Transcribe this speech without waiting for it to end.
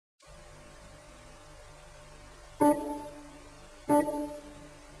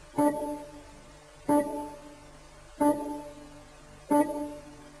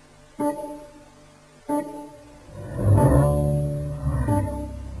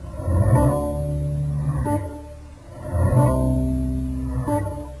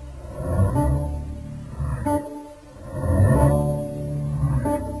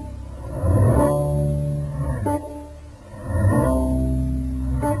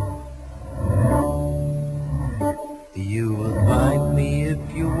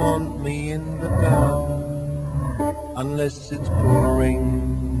unless it's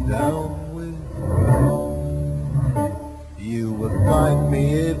pouring down with rain. You will find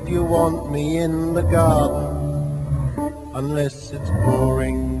me if you want me in the garden, unless it's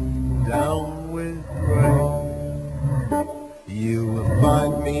pouring down with rain. You will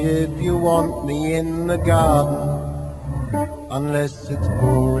find me if you want me in the garden, unless it's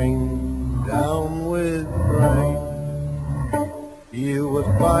pouring down with rain. You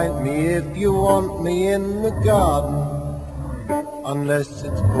will find me if you want me in the garden, unless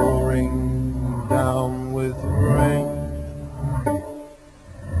it's pouring down with rain.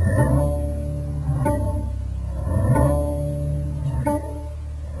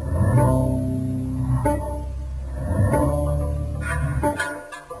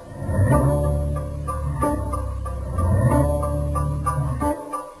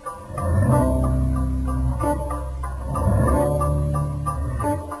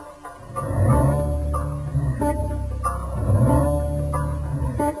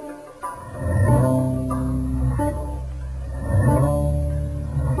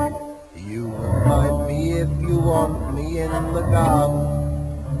 Want me in the garden,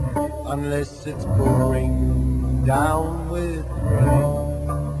 unless it's pouring down with rain.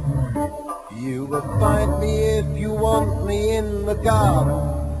 You will find me if you want me in the garden,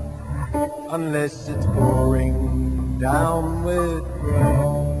 unless it's pouring down with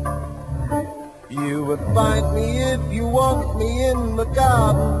rain. You will find me if you want me in the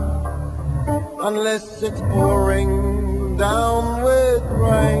garden, unless it's pouring down with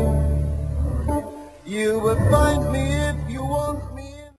rain. You will find me